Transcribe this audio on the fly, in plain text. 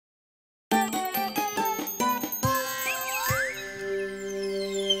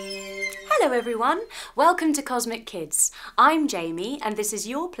Hello everyone, welcome to Cosmic Kids. I'm Jamie and this is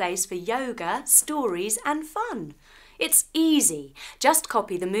your place for yoga, stories and fun. It's easy, just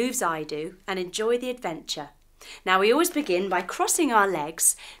copy the moves I do and enjoy the adventure. Now we always begin by crossing our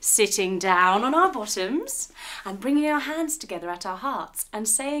legs, sitting down on our bottoms and bringing our hands together at our hearts and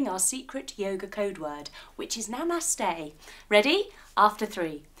saying our secret yoga code word, which is Namaste. Ready? After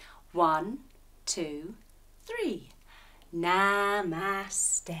 3. 1, 2, 3.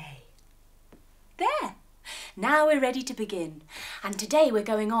 Namaste. There. Now we're ready to begin. And today we're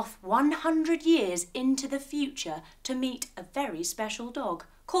going off 100 years into the future to meet a very special dog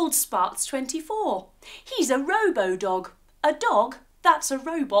called Spartz-24. He's a RoboDog. A dog that's a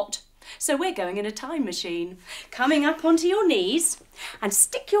robot. So we're going in a time machine. Coming up onto your knees and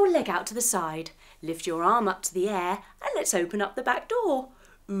stick your leg out to the side. Lift your arm up to the air and let's open up the back door.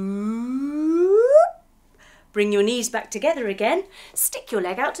 Ooh. Bring your knees back together again. Stick your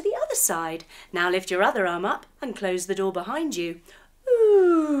leg out to the other side. Now lift your other arm up and close the door behind you.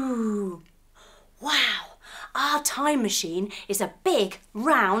 Ooh. Wow. Our time machine is a big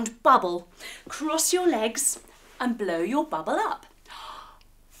round bubble. Cross your legs and blow your bubble up.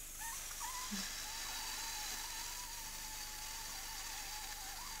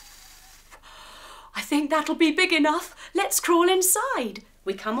 I think that'll be big enough. Let's crawl inside.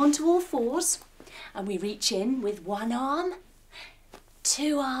 We come onto all fours. And we reach in with one arm,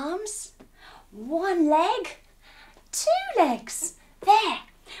 2 arms, 1 leg, 2 legs. There.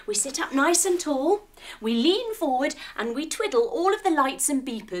 We sit up nice and tall. We lean forward and we twiddle all of the lights and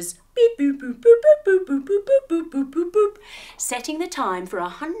beepers. Beep, boop, boop, boop, boop, boop, boop, boop, boop, boop, boop, boop. Setting the time for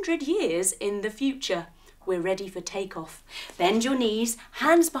 100 years in the future. We're ready for takeoff. Bend your knees,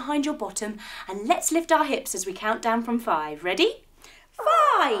 hands behind your bottom, and let's lift our hips as we count down from 5. Ready?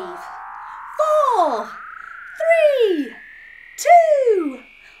 5. 4, 3, 2,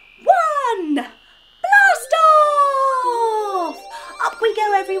 1. Blast off! Up we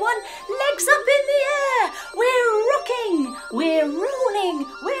go, everyone. Legs up in the air. We're rocking. We're rolling.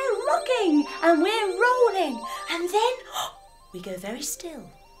 We're rocking. And we're rolling. And then we go very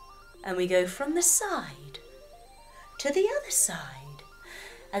still. And we go from the side to the other side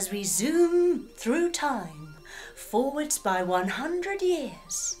as we zoom through time forwards by 100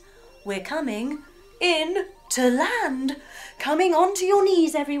 years. We're coming in to land. Coming onto your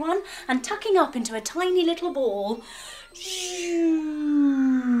knees, everyone, and tucking up into a tiny little ball.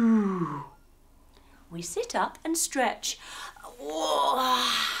 We sit up and stretch. Wow,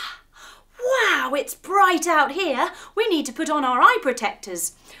 it's bright out here. We need to put on our eye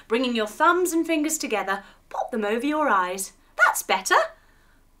protectors. Bringing your thumbs and fingers together, pop them over your eyes. That's better.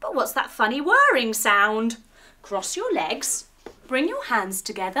 But what's that funny whirring sound? Cross your legs, bring your hands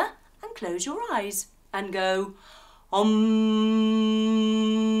together, and close your eyes and go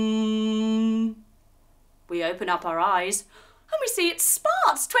We open up our eyes and we see it's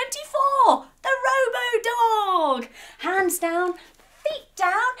Spartz-24, the RoboDog. Hands down, feet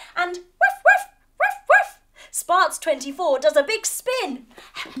down, and woof, woof, woof, woof. Spartz-24 does a big spin.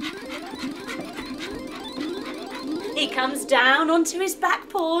 He comes down onto his back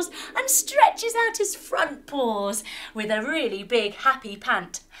paws and stretches out his front paws with a really big happy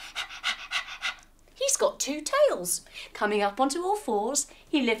pant. He's got 2 tails. Coming up onto all fours,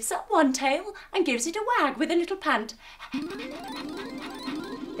 he lifts up one tail and gives it a wag with a little pant.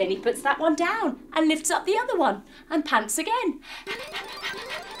 Then he puts that one down and lifts up the other one and pants again.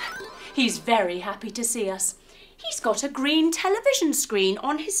 He's very happy to see us. He's got a green television screen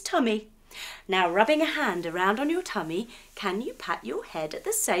on his tummy. Now, rubbing a hand around on your tummy, can you pat your head at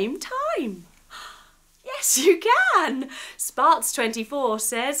the same time? Yes, you can. Spartz-24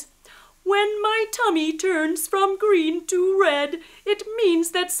 says, "When my tummy turns from green to red, it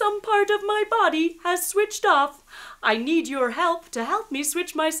means that some part of my body has switched off. I need your help to help me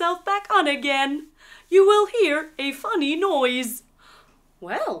switch myself back on again. You will hear a funny noise."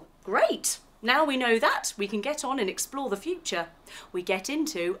 Well, great. Now we know that, we can get on and explore the future. We get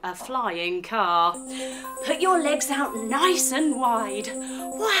into a flying car. Put your legs out nice and wide.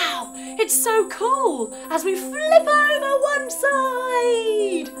 Wow, it's so cool as we flip over one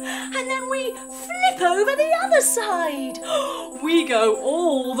side and then we flip over the other side. We go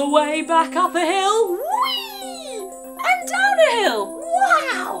all the way back up a hill, whee, and down a hill.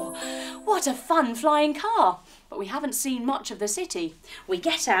 Wow, what a fun flying car. But we haven't seen much of the city. We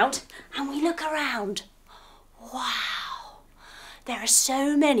get out and we look around. Wow, there are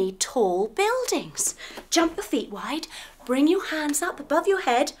so many tall buildings. Jump your feet wide, bring your hands up above your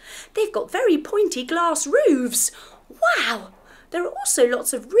head. They've got very pointy glass roofs. Wow, There are also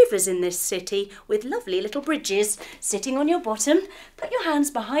lots of rivers in this city with lovely little bridges. Sitting on your bottom, put your hands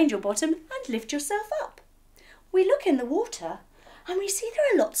behind your bottom and lift yourself up. We look in the water and we see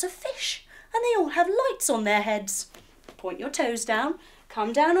there are lots of fish and they all have lights on their heads. Point your toes down,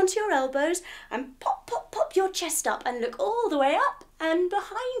 come down onto your elbows and pop, pop, pop your chest up and look all the way up and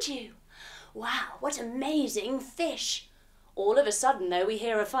behind you. Wow, what amazing fish. All of a sudden though, we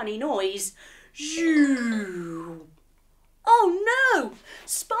hear a funny noise. Zhoo! Oh no!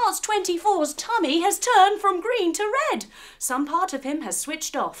 Spartz-24's tummy has turned from green to red. Some part of him has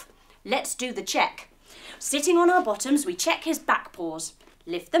switched off. Let's do the check. Sitting on our bottoms, we check his back paws.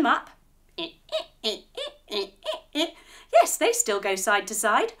 Lift them up. Yes, they still go side to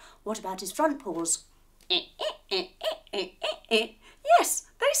side. What about his front paws? Yes,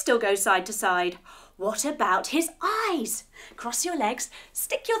 they still go side to side. What about his eyes? Cross your legs,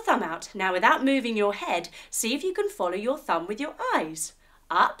 stick your thumb out. Now without moving your head, see if you can follow your thumb with your eyes.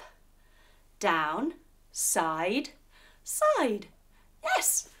 Up, down, side, side.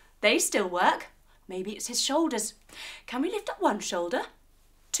 Yes, they still work. Maybe it's his shoulders. Can we lift up one shoulder?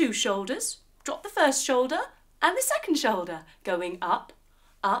 Two shoulders. Drop the first shoulder and the second shoulder. Going up,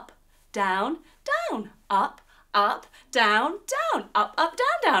 up, down, down, up, up, down, down, up, up,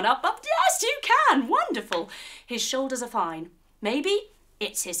 down, down, up, up. Yes, you can. Wonderful. His shoulders are fine. Maybe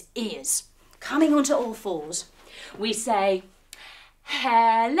it's his ears. Coming onto all fours, we say,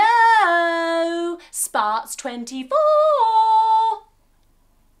 hello, Spartz-24.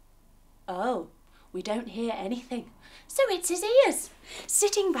 Oh, we don't hear anything. So it's his ears.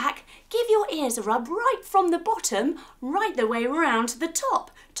 Sitting back, give your ears a rub right from the bottom, right the way round to the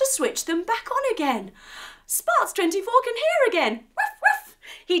top to switch them back on again. Spartz-24 can hear again. Ruff, ruff.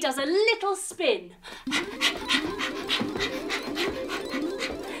 He does a little spin.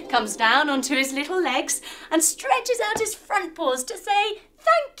 Comes down onto his little legs and stretches out his front paws to say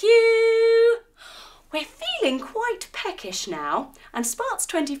thank you. We're feeling quite peckish now, and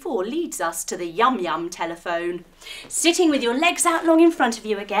Spartz-24 leads us to the yum-yum telephone. Sitting with your legs out long in front of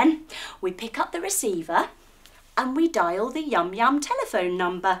you again, we pick up the receiver and we dial the yum-yum telephone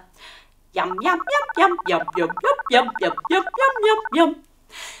number. Yum, yum, yum, yum, yum, yum, yum, yum, yum, yum, yum, yum.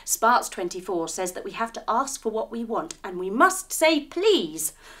 Spartz-24 says that we have to ask for what we want and we must say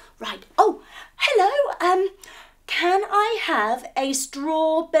please. Right, oh, hello, can I have a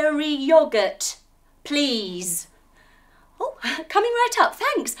strawberry yoghurt? Please. Oh, coming right up,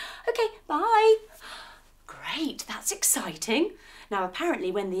 thanks. Okay, bye. Great, that's exciting. Now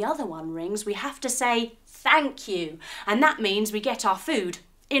apparently when the other one rings, we have to say thank you. And that means we get our food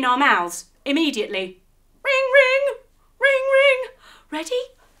in our mouths immediately. Ring, ring, ring, ring. Ready?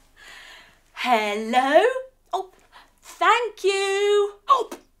 Hello? Oh, thank you. Oh.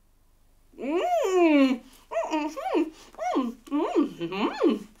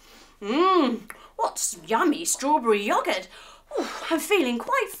 What's yummy strawberry yoghurt? Ooh, I'm feeling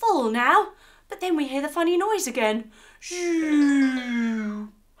quite full now. But then we hear the funny noise again. Shoo!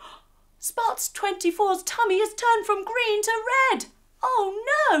 Spartz-24's tummy has turned from green to red. Oh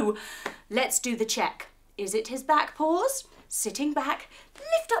no! Let's do the check. Is it his back paws? Sitting back,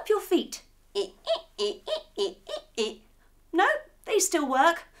 lift up your feet. No, they still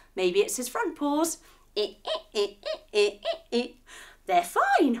work. Maybe it's his front paws. They're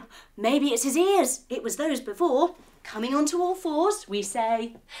fine. Maybe it's his ears. It was those before. Coming onto all fours, we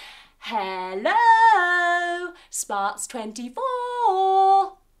say, hello, Spartz-24.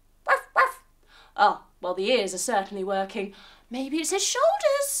 Ruff, ruff. Oh, well, the ears are certainly working. Maybe it's his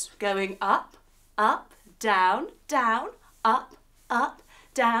shoulders. Going up, up, down, down, up,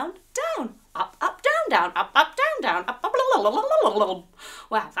 down, down. Up, down, down, up, down, down, up,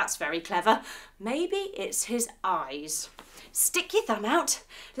 Wow, that's very clever. Maybe it's his eyes. Stick your thumb out.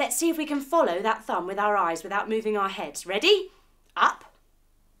 Let's see if we can follow that thumb with our eyes without moving our heads. Ready? Up.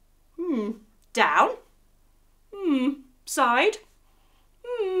 Down. Side.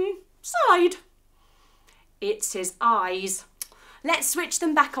 Side. It's his eyes. Let's switch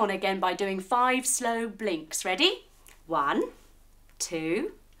them back on again by doing 5 slow blinks. Ready? 1,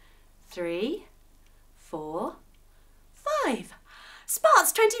 2, 3, 4, 5.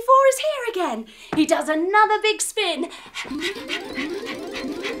 Spartz-24 is here again. He does another big spin.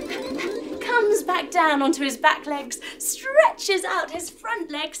 Comes back down onto his back legs, stretches out his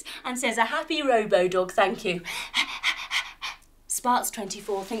front legs and says a happy RoboDog thank you.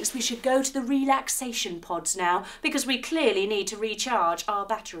 Spartz-24 thinks we should go to the relaxation pods now because we clearly need to recharge our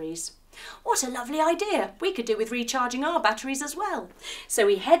batteries. What a lovely idea. We could do with recharging our batteries as well. So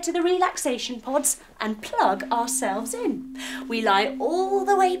we head to the relaxation pods and plug ourselves in. We lie all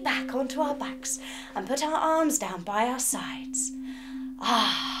the way back onto our backs and put our arms down by our sides.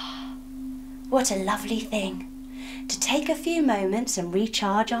 Ah, what a lovely thing to take a few moments and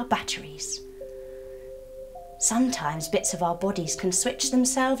recharge our batteries. Sometimes bits of our bodies can switch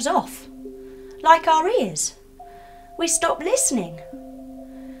themselves off, like our ears. We stop listening.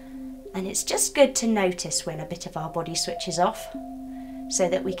 And it's just good to notice when a bit of our body switches off, so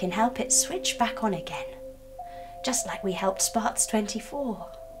that we can help it switch back on again, just like we helped Spartz-24.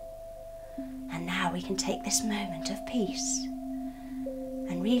 And now we can take this moment of peace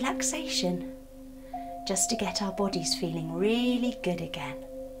and relaxation just to get our bodies feeling really good again.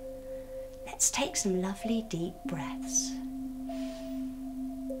 Let's take some lovely deep breaths.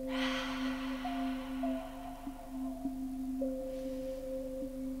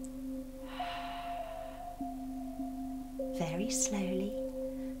 Very slowly,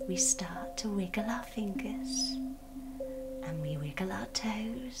 we start to wiggle our fingers and we wiggle our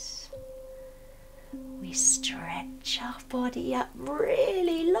toes. We stretch our body up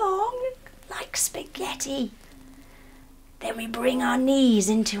really long, like spaghetti. Then we bring our knees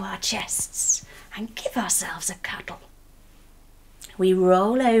into our chests and give ourselves a cuddle. We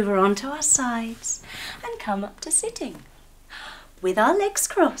roll over onto our sides and come up to sitting, with our legs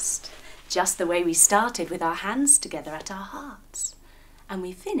crossed, just the way we started with our hands together at our hearts. And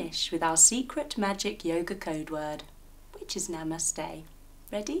we finish with our secret magic yoga code word, which is Namaste.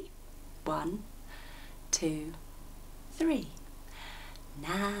 Ready? 1, 2, 3.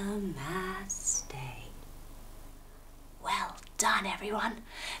 Namaste. Well done, everyone.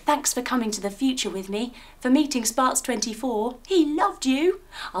 Thanks for coming to the future with me, for meeting Spartz-24. He loved you.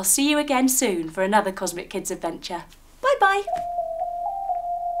 I'll see you again soon for another Cosmic Kids adventure. Bye-bye.